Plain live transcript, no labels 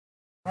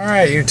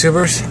Alright,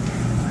 YouTubers,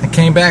 I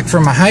came back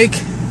from a hike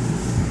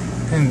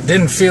and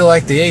didn't feel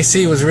like the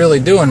AC was really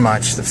doing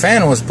much. The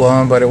fan was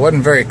blowing, but it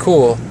wasn't very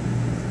cool.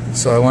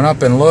 So I went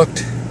up and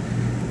looked,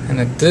 and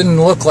it didn't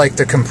look like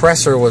the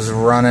compressor was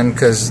running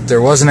because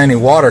there wasn't any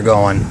water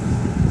going.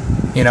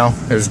 You know,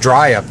 it was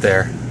dry up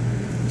there.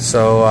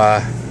 So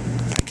I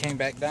came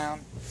back down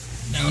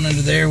under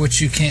there,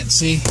 which you can't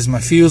see. This is my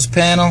fuse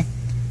panel,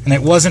 and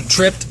it wasn't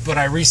tripped, but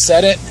I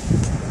reset it.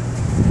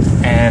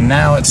 And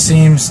now it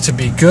seems to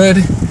be good,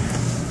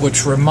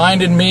 which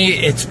reminded me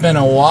it's been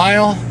a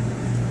while.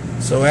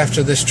 So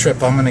after this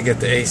trip, I'm going to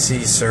get the AC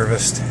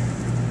serviced.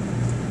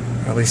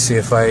 Or at least see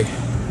if I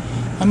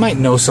might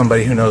know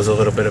somebody who knows a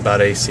little bit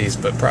about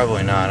ACs, but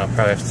probably not. I'll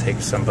probably have to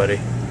take somebody.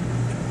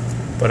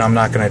 But I'm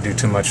not going to do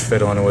too much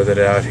fiddling with it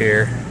out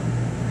here.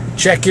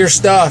 Check your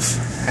stuff.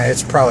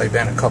 It's probably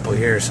been a couple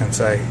years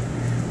since I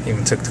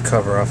even took the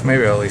cover off.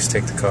 Maybe I'll at least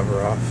take the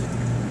cover off.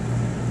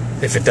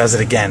 If it does it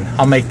again,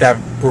 I'll make that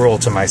rule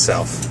to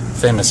myself.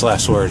 Famous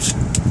last words.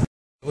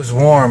 It was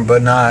warm,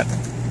 but not,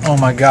 oh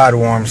my God,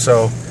 warm.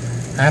 So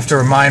I have to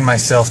remind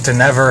myself to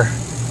never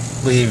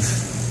leave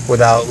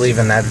without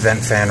leaving that vent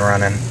fan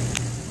running.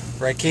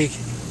 Right, Keek?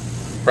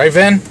 Right,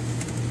 Vin?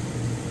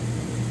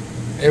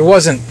 It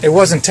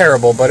wasn't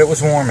terrible, but it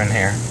was warm in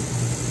here.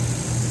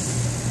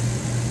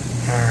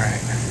 All right.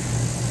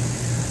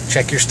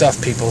 Check your stuff,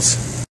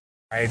 peoples.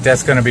 All right,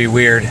 that's gonna be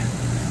weird.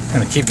 It's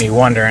gonna keep me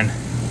wondering.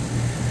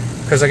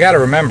 Because I got to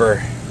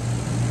remember,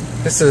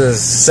 this is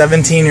a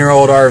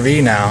 17-year-old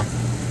RV now,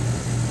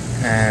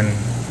 and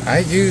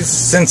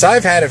since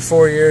I've had it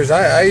 4 years,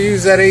 I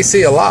use that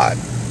AC a lot.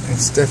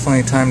 It's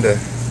definitely time to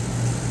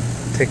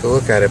take a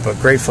look at it, but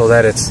grateful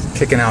that it's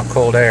kicking out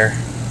cold air.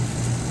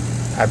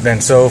 I've been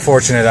so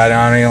fortunate, I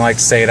don't even like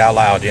to say it out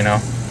loud, you know.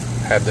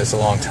 I've had this a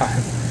long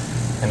time,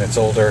 and it's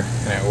older,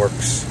 and it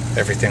works.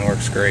 Everything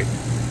works great.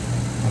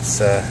 Let's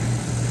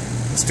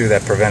do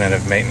that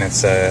preventative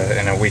maintenance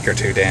in a week or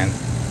two, Dan.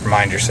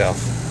 Remind yourself.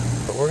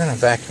 But we're gonna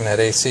vacuum that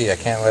AC. I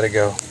can't let it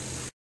go.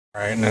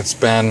 Alright, and it's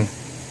been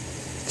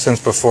since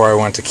before I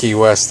went to Key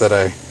West that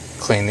I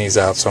cleaned these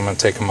out, so I'm gonna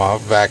take them off,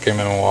 vacuum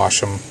and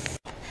wash them.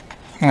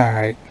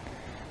 Alright,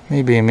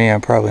 me being me, I'm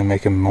probably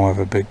making more of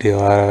a big deal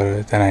out of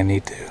it than I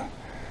need to.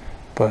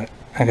 But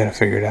I gotta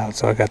figure it out,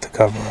 so I got the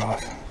cover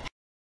off.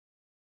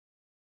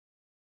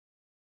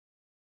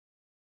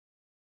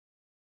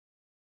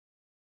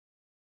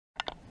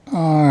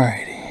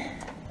 Alrighty.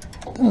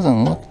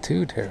 Doesn't look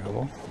too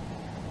terrible.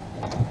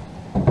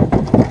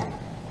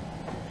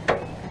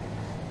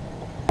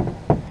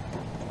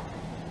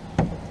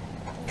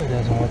 It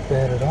doesn't look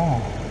bad at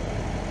all.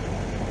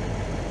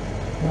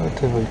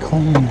 Relatively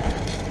clean.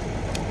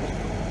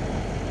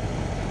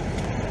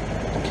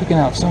 Kicking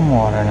out some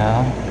water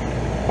now.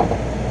 I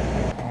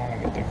want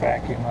to get the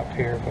vacuum up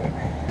here, but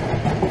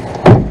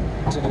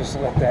to just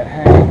let that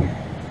hang.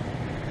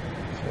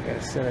 So I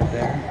gotta set it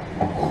there.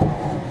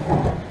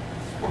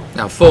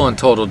 Now, full and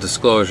total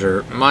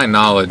disclosure, my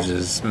knowledge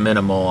is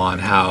minimal on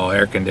how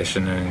air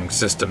conditioning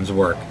systems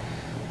work.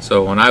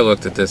 So when I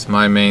looked at this,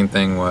 my main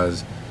thing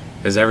was,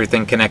 is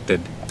everything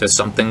connected? Does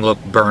something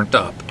look burnt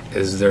up?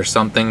 Is there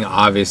something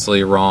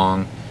obviously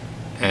wrong?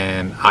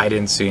 And I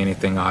didn't see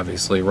anything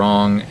obviously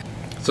wrong.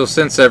 So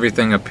since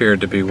everything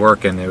appeared to be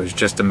working, it was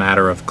just a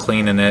matter of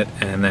cleaning it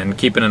and then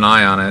keeping an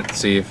eye on it,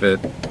 see if it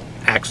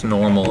acts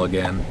normal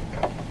again.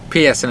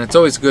 P.S. And it's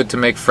always good to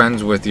make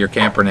friends with your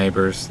camper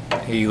neighbors.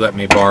 He let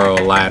me borrow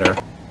a ladder.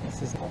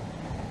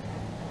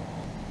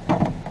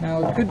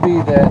 Now it could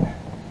be that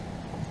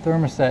the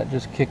thermostat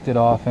just kicked it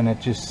off, and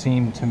it just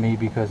seemed to me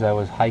because I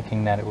was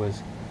hiking that it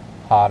was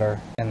hotter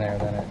in there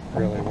than it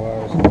really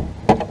was.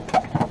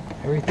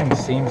 Everything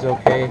seems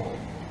okay.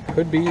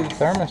 Could be the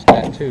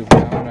thermostat too,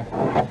 but I'm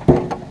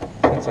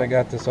gonna, since I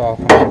got this off,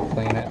 I'm gonna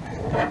clean it.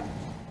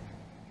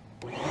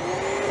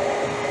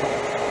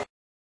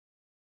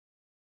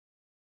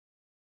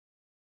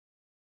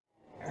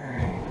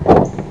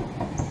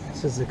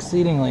 This is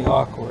exceedingly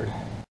awkward.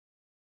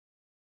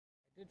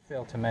 I did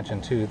fail to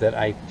mention too that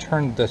I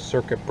turned the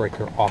circuit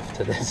breaker off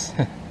to this.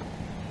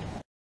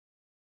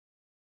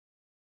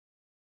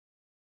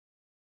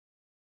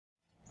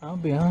 I'll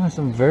be honest,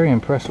 I'm very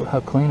impressed with how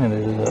clean it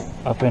is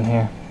up in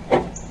here.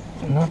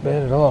 Not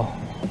bad at all.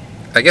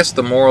 I guess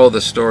the moral of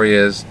the story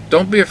is,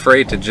 don't be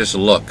afraid to just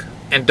look.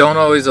 And don't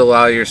always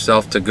allow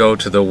yourself to go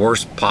to the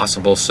worst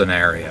possible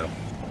scenario.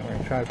 I'm going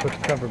to try to put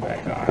the cover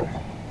back on.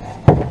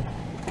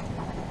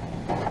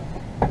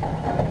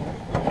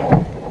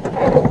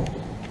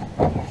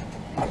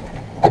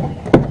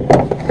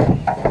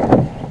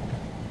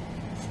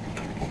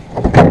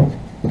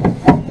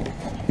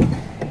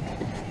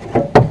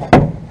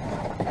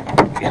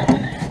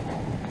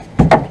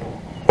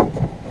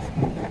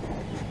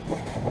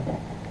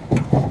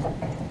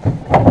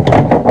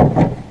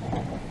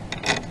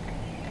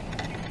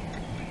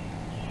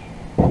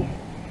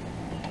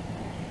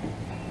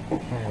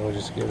 We'll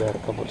just give that a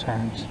couple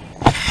times.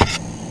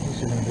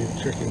 These are going to be the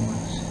tricky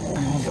ones.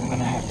 I think I'm going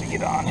to have to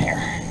get on here.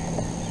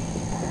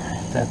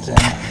 That's in.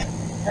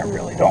 I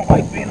really don't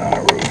like being on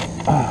a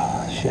roof.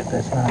 Oh, shit,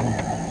 that's not it.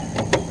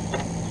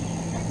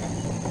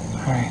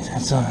 Alright,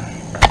 that's on.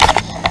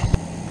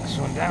 This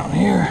one down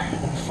here,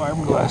 the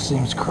fiberglass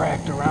seems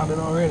cracked around it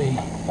already.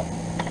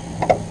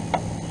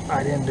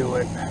 I didn't do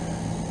it.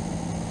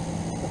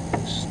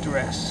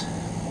 Stress.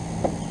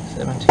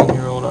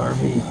 17-year-old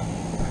RV.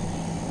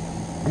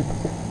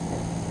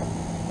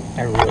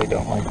 I really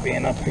don't like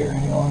being up here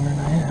any longer than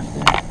I have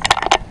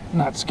to. I'm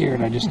not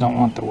scared, I just don't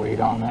want the weight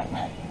on it.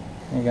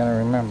 You gotta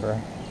remember,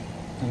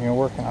 when you're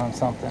working on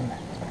something,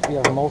 if you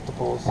have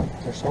multiples,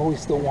 there's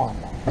always the one.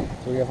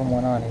 3 of them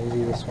went on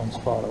easy, this one's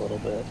fought a little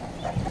bit.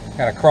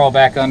 Gotta crawl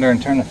back under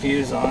and turn the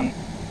fuse on.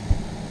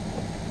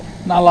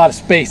 Not a lot of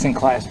space in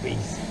Class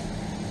B's.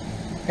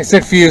 I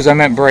said fuse, I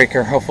meant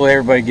breaker. Hopefully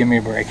everybody give me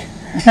a break.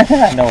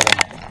 I know what I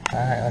meant.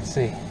 Alright, let's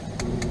see.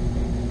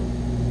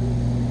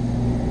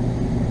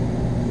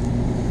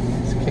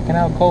 It's kicking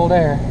out cold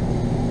air.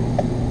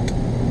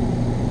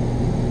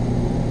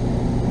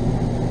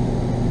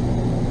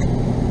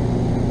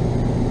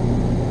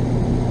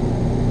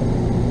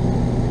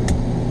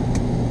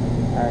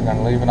 I'm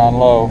gonna leave it on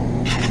low.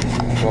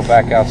 Go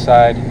back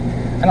outside.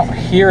 I don't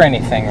hear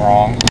anything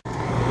wrong.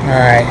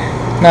 Alright,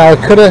 now it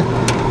could have.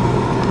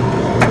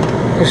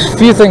 There's a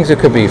few things it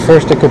could be.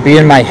 First, it could be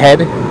in my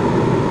head.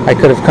 I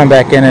could have come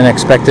back in and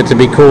expected to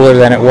be cooler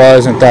than it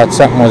was and thought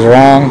something was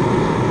wrong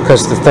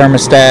because the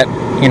thermostat,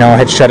 you know,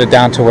 had shut it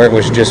down to where it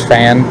was just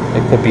fan.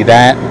 It could be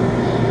that.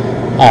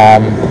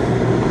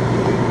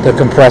 The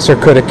compressor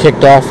could have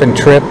kicked off and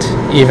tripped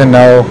even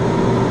though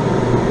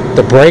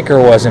the breaker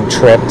wasn't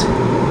tripped.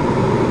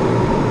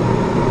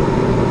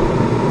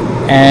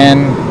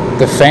 And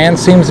the fan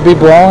seems to be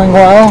blowing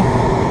well.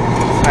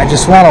 I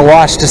just want to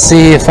watch to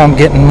see if I'm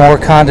getting more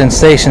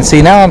condensation.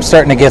 See, now I'm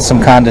starting to get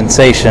some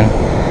condensation.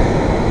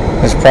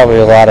 There's probably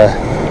a lot of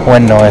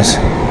wind noise.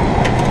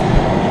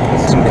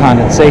 There's some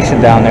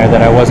condensation down there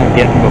that I wasn't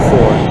getting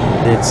before.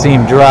 It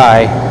seemed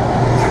dry,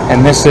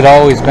 and this had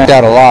always been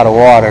out a lot of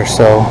water,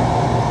 so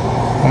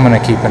I'm going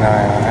to keep an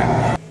eye on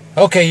it.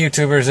 Okay,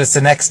 YouTubers, it's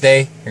the next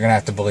day. You're going to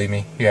have to believe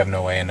me. You have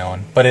no way of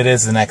knowing. But it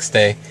is the next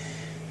day.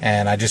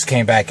 And I just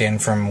came back in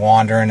from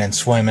wandering and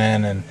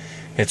swimming, and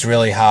it's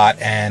really hot,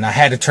 and I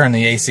had to turn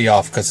the AC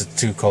off because it's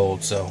too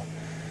cold, so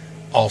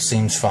all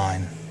seems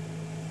fine.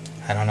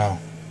 I don't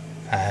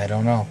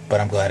know, but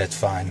I'm glad it's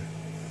fine.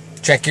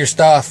 Check your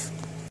stuff.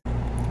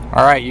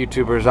 Alright,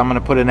 YouTubers, I'm going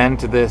to put an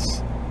end to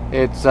this.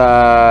 It's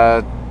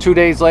 2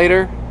 days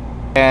later,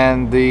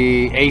 and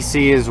the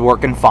AC is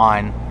working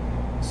fine.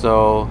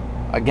 So,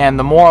 again,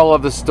 the moral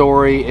of the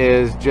story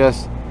is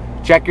just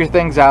check your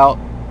things out.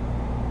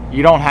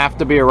 You don't have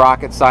to be a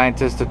rocket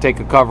scientist to take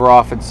a cover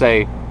off and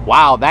say,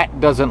 wow, that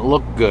doesn't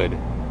look good,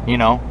 you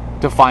know,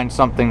 to find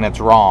something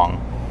that's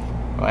wrong.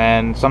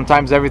 And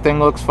sometimes everything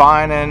looks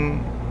fine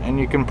and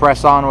you can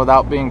press on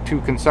without being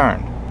too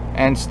concerned.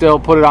 And still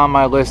put it on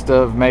my list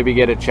of maybe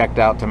get it checked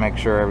out to make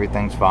sure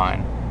everything's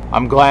fine.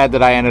 I'm glad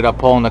that I ended up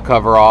pulling the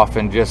cover off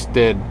and just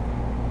did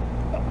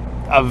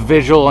a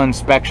visual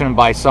inspection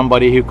by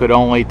somebody who could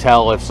only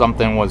tell if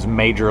something was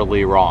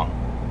majorly wrong.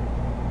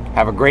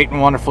 Have a great and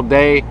wonderful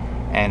day,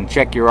 and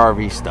check your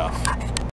RV stuff.